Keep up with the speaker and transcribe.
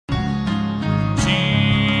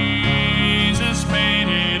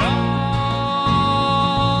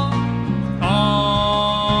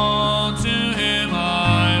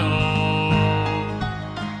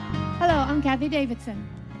Davidson.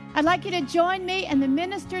 I'd like you to join me and the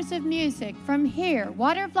ministers of music from here,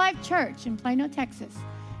 Water of Life Church in Plano, Texas,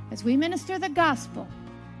 as we minister the gospel,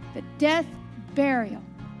 the death, burial,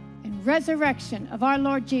 and resurrection of our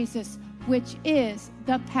Lord Jesus, which is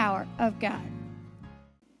the power of God.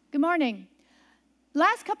 Good morning.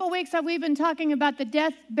 Last couple of weeks, we've been talking about the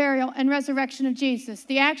death, burial, and resurrection of Jesus,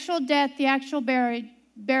 the actual death, the actual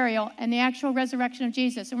burial, and the actual resurrection of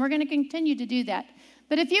Jesus. And we're going to continue to do that.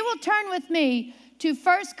 But if you will turn with me to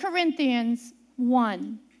 1 Corinthians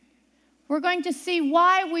 1, we're going to see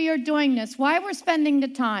why we are doing this, why we're spending the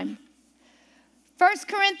time. 1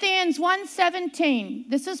 Corinthians 1:17,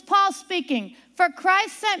 this is Paul speaking. For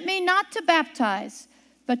Christ sent me not to baptize,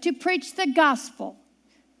 but to preach the gospel.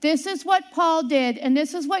 This is what Paul did, and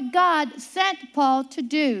this is what God sent Paul to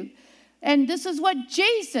do. And this is what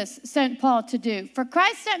Jesus sent Paul to do. For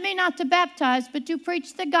Christ sent me not to baptize, but to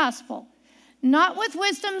preach the gospel. Not with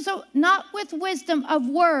wisdom of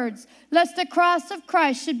words, lest the cross of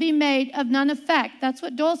Christ should be made of none effect. That's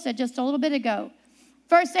what Dole said just a little bit ago.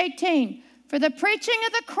 Verse 18, for the preaching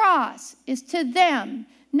of the cross is to them.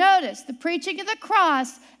 Notice, the preaching of the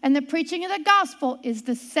cross and the preaching of the gospel is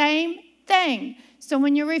the same thing. So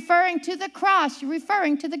when you're referring to the cross, you're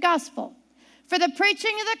referring to the gospel. For the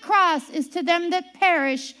preaching of the cross is to them that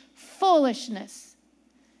perish foolishness.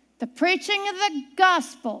 The preaching of the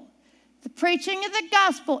gospel,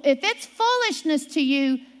 if it's foolishness to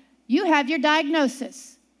you, you have your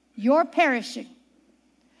diagnosis. You're perishing.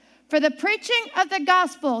 For the preaching of the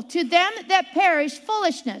gospel to them that perish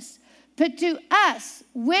foolishness, but to us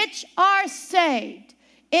which are saved,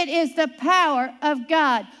 it is the power of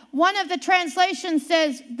God. One of the translations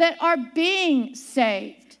says that are being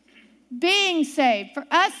saved. Being saved. For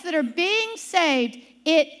us that are being saved,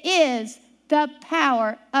 it is the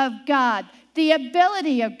power of God, the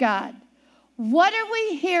ability of God. What are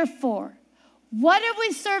we here for? What are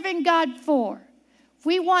we serving God for?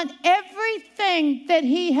 We want everything that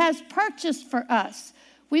He has purchased for us.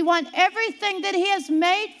 We want everything that He has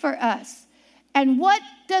made for us. And what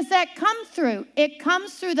does that come through? It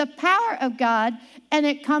comes through the power of God, and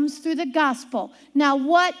it comes through the gospel. Now,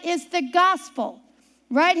 what is the gospel?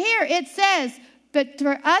 Right here, it says, but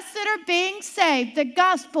for us that are being saved, the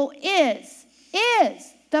gospel is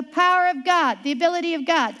the power of God, the ability of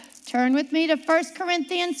God. Turn with me to 1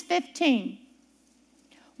 Corinthians 15.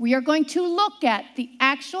 We are going to look at the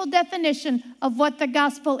actual definition of what the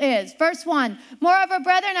gospel is. Verse 1, moreover,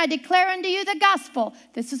 brethren, I declare unto you the gospel.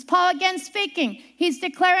 This is Paul again speaking. He's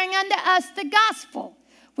declaring unto us the gospel,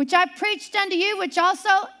 which I preached unto you, which also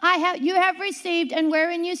you have received, and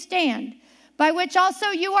wherein you stand, by which also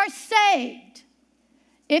you are saved,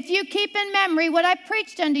 if you keep in memory what I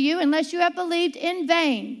preached unto you, unless you have believed in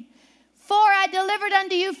vain. For I delivered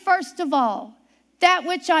unto you first of all that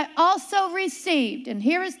which I also received. And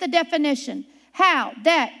here is the definition. How?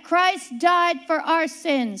 That Christ died for our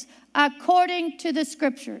sins according to the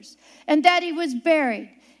Scriptures, and that He was buried,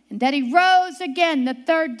 and that He rose again the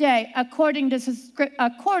third day according to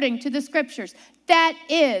the Scriptures. That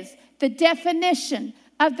is the definition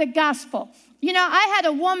of the gospel. You know, I had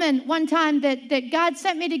a woman one time that God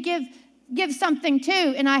sent me to give something to,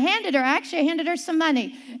 and I handed her some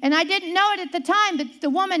money. And I didn't know it at the time, but the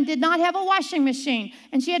woman did not have a washing machine,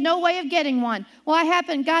 and she had no way of getting one. Well,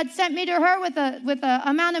 God sent me to her with a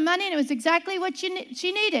amount of money, and it was exactly what she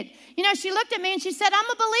needed. You know, she looked at me and she said,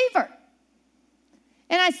 I'm a believer.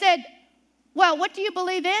 And I said, well, what do you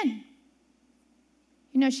believe in?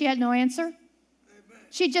 You know, she had no answer. Amen.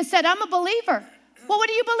 She just said, I'm a believer. Well, what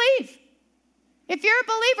do you believe? If you're a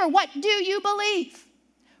believer, what do you believe?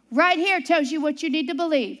 Right here tells you what you need to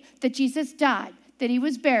believe, that Jesus died, that He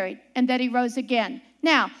was buried, and that He rose again.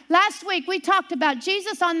 Now, last week we talked about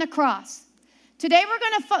Jesus on the cross. Today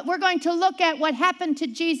we're going to look at what happened to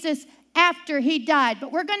Jesus after He died.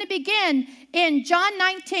 But we're going to begin in John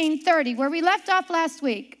 19:30, where we left off last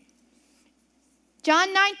week. John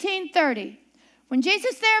 19:30. When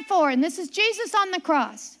Jesus therefore, and this is Jesus on the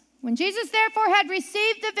cross, when Jesus therefore had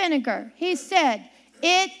received the vinegar, He said,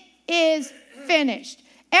 it is finished.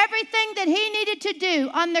 Everything that He needed to do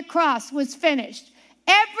on the cross was finished.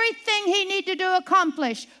 Everything He needed to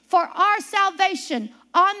accomplish for our salvation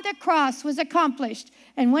on the cross was accomplished.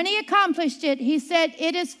 And when He accomplished it, He said,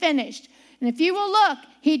 it is finished. And if you will look,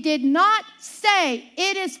 He did not say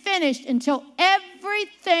it is finished until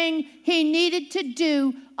everything He needed to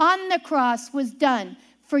do on the cross was done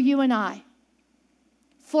for you and I.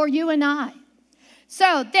 For you and I.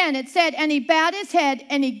 So then it said, and He bowed His head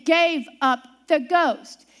and He gave up the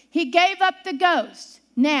ghost. He gave up the ghost.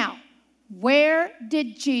 Now, where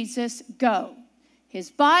did Jesus go? His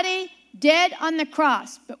body dead on the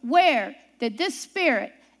cross. But where did the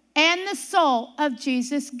spirit and the soul of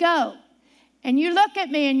Jesus go? And you look at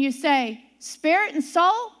me and you say, spirit and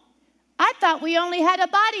soul? I thought we only had a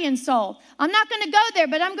body and soul. I'm not going to go there,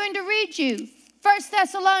 but I'm going to read you 1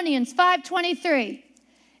 Thessalonians 5:23.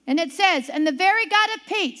 And it says, and the very God of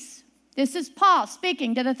peace, this is Paul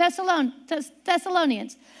speaking to the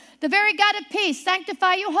Thessalonians, the very God of peace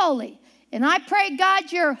sanctify you wholly. And I pray,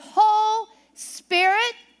 God, your whole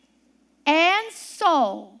spirit and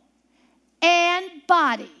soul and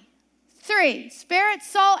body. 3, spirit,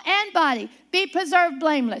 soul, and body be preserved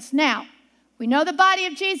blameless. Now, we know the body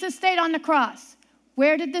of Jesus stayed on the cross.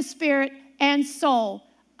 Where did the spirit and soul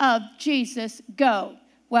of Jesus go?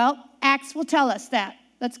 Well, Acts will tell us that.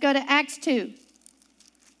 Let's go to Acts 2.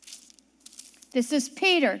 This is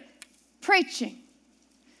Peter preaching.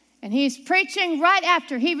 And he's preaching right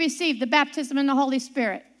after he received the baptism in the Holy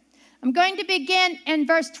Spirit. I'm going to begin in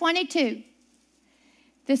verse 22.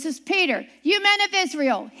 This is Peter. You men of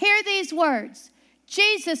Israel, hear these words.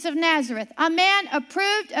 Jesus of Nazareth, a man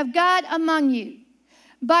approved of God among you,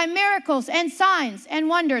 by miracles and signs and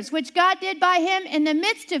wonders, which God did by him in the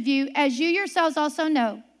midst of you, as you yourselves also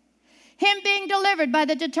know. Him being delivered by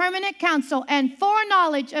the determinate counsel and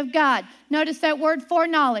foreknowledge of God. Notice that word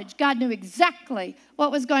foreknowledge. God knew exactly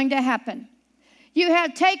what was going to happen. You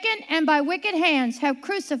have taken and by wicked hands have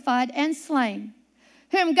crucified and slain,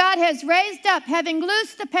 whom God has raised up, having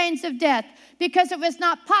loosed the pains of death, because it was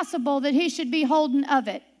not possible that he should be holden of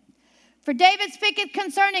it. For David speaketh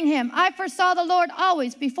concerning him, I foresaw the Lord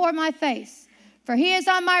always before my face. For he is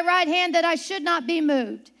on my right hand, that I should not be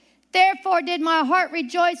moved. Therefore did my heart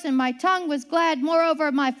rejoice, and my tongue was glad.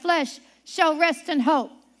 Moreover, my flesh shall rest in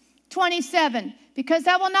hope. 27, because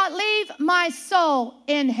I will not leave my soul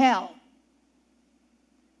in hell.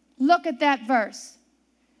 Look at that verse.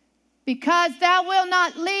 Because thou wilt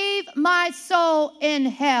not leave my soul in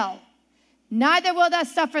hell, neither will thou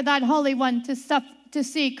suffer thine Holy One to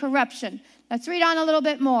see corruption. Let's read on a little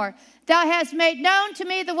bit more. Thou hast made known to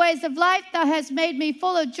me the ways of life. Thou hast made me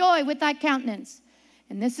full of joy with thy countenance.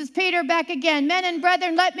 And this is Peter back again. Men and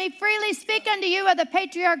brethren, let me freely speak unto you of the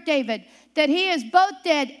patriarch David, that he is both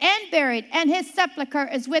dead and buried, and his sepulchre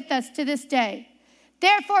is with us to this day.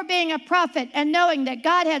 Therefore, being a prophet, and knowing that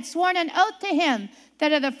God had sworn an oath to him,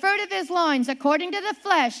 that of the fruit of his loins, according to the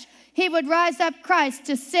flesh, he would rise up Christ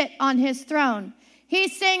to sit on his throne. He,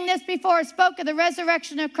 seeing this before, spoke of the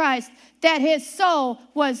resurrection of Christ, that his soul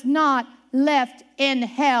was not left in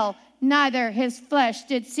hell, neither his flesh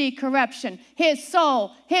did see corruption. His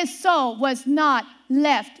soul was not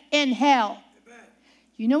left in hell. Amen.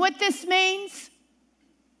 You know what this means?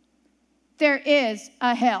 There is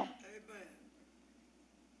a hell. Amen.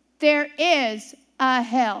 There is a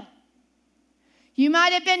hell. You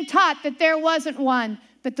might have been taught that there wasn't one,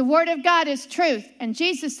 but the Word of God is truth. And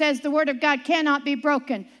Jesus says the Word of God cannot be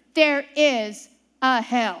broken. There is a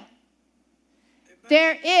hell. Amen.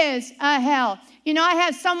 There is a hell. You know, I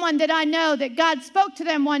have someone that I know that God spoke to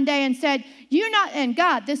them one day and said,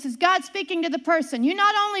 this is God speaking to the person. You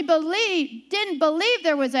not only didn't believe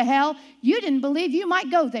there was a hell, you didn't believe you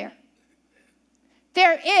might go there.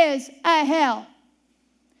 There is a hell.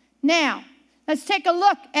 Now, let's take a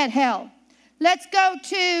look at hell. Let's go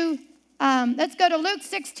to Luke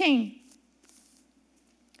 16.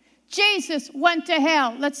 Jesus went to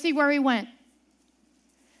hell. Let's see where he went.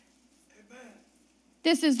 Amen.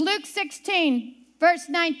 This is Luke 16, verse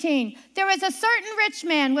 19. There was a certain rich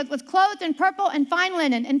man was clothed in purple and fine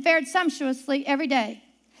linen, and fared sumptuously every day.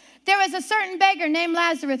 There was a certain beggar named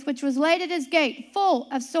Lazarus, which was laid at his gate, full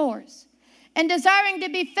of sores, and desiring to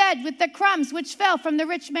be fed with the crumbs which fell from the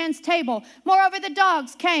rich man's table. Moreover, the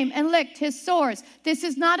dogs came and licked his sores. This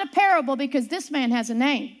is not a parable, because this man has a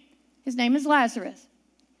name. His name is Lazarus.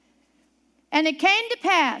 And it came to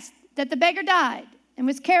pass that the beggar died and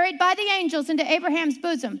was carried by the angels into Abraham's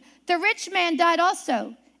bosom. The rich man died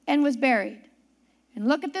also and was buried. And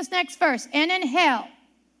look at this next verse. And in hell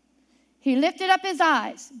he lifted up his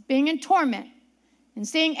eyes, being in torment, and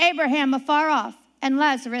seeing Abraham afar off, and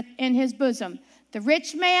Lazarus in his bosom. The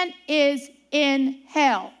rich man is in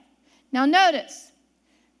hell. Now notice,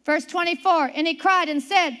 verse 24, and he cried and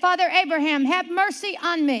said, Father Abraham, have mercy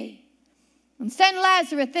on me, and send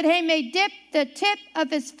Lazarus that he may dip the tip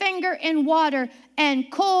of his finger in water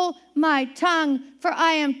and cool my tongue, for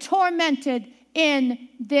I am tormented in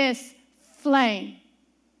this flame.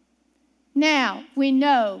 Now we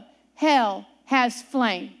know hell has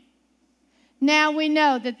flame. Now we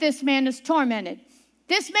know that this man is tormented.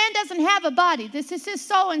 This man doesn't have a body. This is his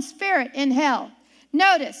soul and spirit in hell.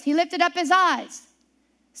 Notice, he lifted up his eyes.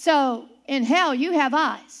 So in hell, you have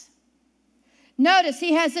eyes. Notice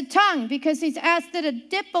he has a tongue because he's asked that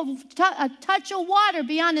a touch of water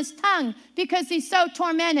be on his tongue because he's so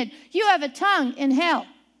tormented. You have a tongue in hell.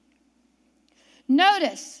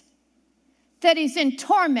 Notice that he's in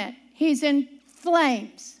torment. He's in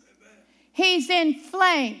flames. He's in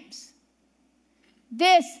flames.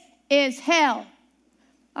 This is hell.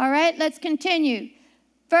 All right, let's continue.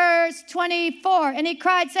 Verse 24. And he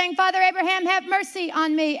cried, saying, Father Abraham, have mercy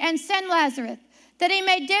on me and send Lazarus, that he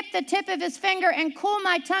may dip the tip of his finger and cool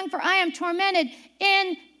my tongue, for I am tormented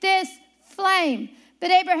in this flame.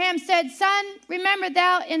 But Abraham said, Son, remember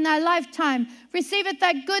thou in thy lifetime receiveth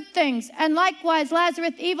thy good things, and likewise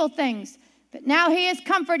Lazarus evil things. But now he is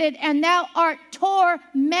comforted, and thou art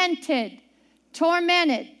tormented.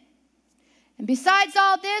 Tormented. And besides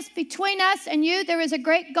all this, between us and you there is a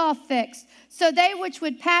great gulf fixed. So they which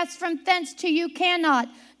would pass from thence to you cannot,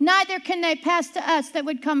 neither can they pass to us that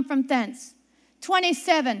would come from thence.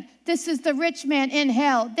 27, this is the rich man in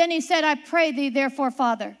hell. Then he said, I pray thee, therefore,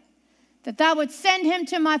 Father, that thou would send him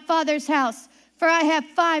to my father's house, for I have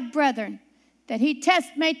 5 brethren, that he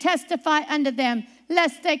may testify unto them,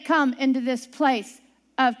 lest they come into this place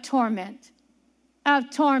of torment. Of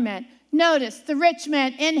torment. Notice, the rich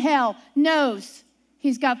man in hell knows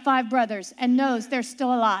he's got 5 brothers and knows they're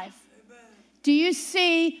still alive. Amen. Do you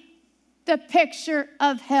see the picture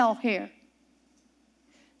of hell here?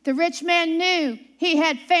 The rich man knew he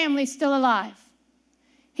had family still alive.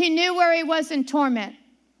 He knew where he was in torment.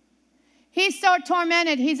 He's so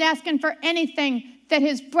tormented, he's asking for anything that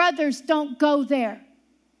his brothers don't go there.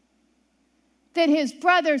 That his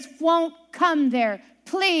brothers won't come there.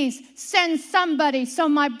 Please send somebody so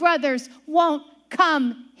my brothers won't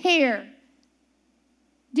come here.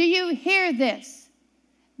 Do you hear this?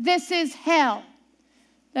 This is hell.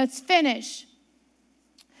 Let's finish.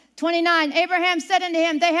 29, Abraham said unto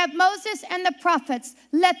him, they have Moses and the prophets.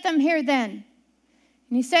 Let them hear then.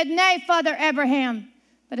 And he said, Nay, Father Abraham,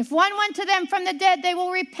 but if one went to them from the dead, they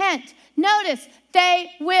will repent. Notice,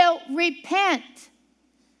 they will repent.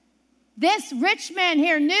 This rich man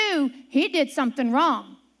here knew he did something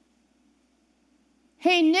wrong.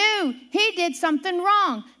 He knew he did something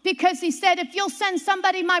wrong because he said, if you'll send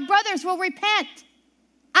somebody, my brothers will repent.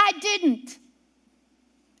 I didn't.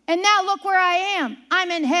 And now look where I am.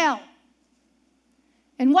 I'm in hell.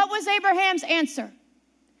 And what was Abraham's answer?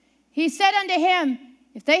 He said unto him,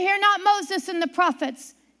 if they hear not Moses and the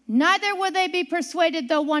prophets, neither will they be persuaded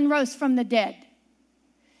though one rose from the dead.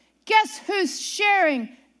 Guess who's sharing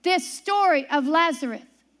this story of Lazarus?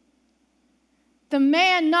 The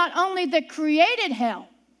man not only that created hell,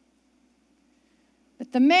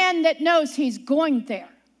 but the man that knows he's going there.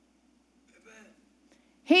 Amen.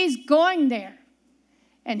 He's going there.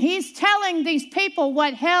 And he's telling these people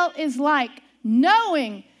what hell is like,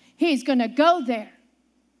 knowing he's going to go there.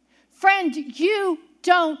 Friend, you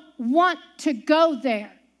don't want to go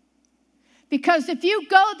there. Because if you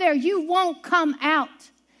go there, you won't come out.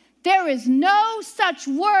 There is no such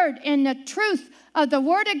word in the truth of the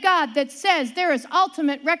Word of God that says there is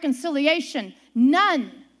ultimate reconciliation.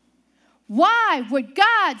 None. Why would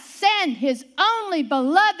God send his only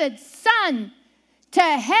beloved Son to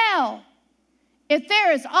hell if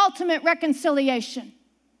there is ultimate reconciliation?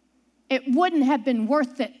 It wouldn't have been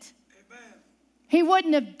worth it. Amen. He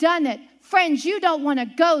wouldn't have done it. Friends, you don't want to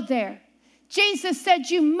go there. Jesus said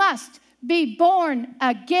you must be born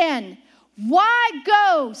again. Why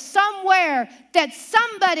go somewhere that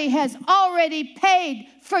somebody has already paid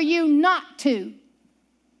for you not to?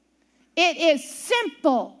 It is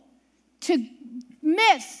simple to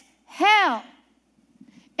miss hell.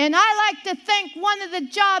 And I like to think one of the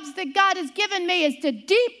jobs that God has given me is to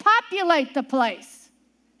depopulate the place.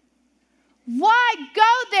 Why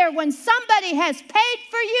go there when somebody has paid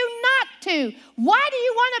for you not to? Why do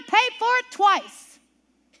you want to pay for it twice?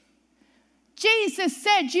 Jesus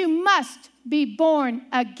said you must be born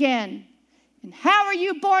again. And how are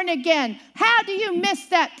you born again? How do you miss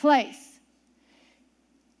that place?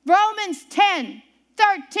 Romans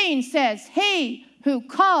 10:13 says, he who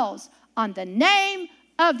calls on the name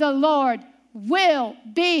of the Lord will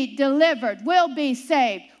be delivered, will be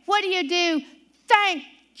saved. What do? Thank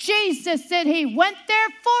Jesus that he went there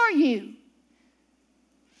for you.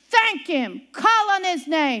 Thank him. Call on his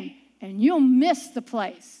name, and you'll miss the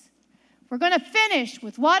place. We're going to finish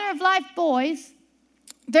with Water of Life boys.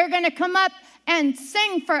 They're going to come up and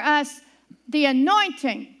sing for us the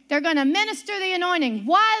anointing. They're going to minister the anointing.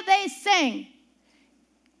 While they sing,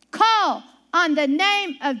 call on the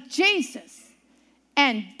name of Jesus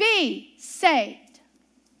and be saved.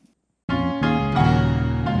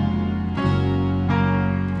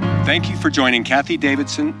 Thank you for joining Kathie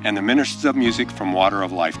Davidson and the Ministers of Music from Water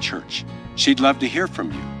of Life Church. She'd love to hear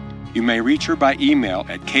from you. You may reach her by email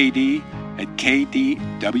at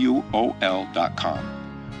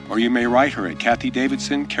kd@kdwol.com. Or you may write her at Kathie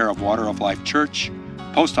Davidson, care of Water of Life Church,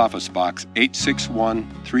 Post Office Box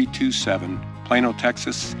 861327, Plano,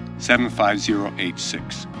 Texas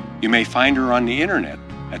 75086. You may find her on the internet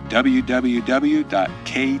at www.kdwol.com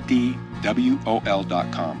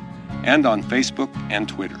and on Facebook and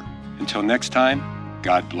Twitter. Until next time,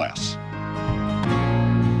 God bless.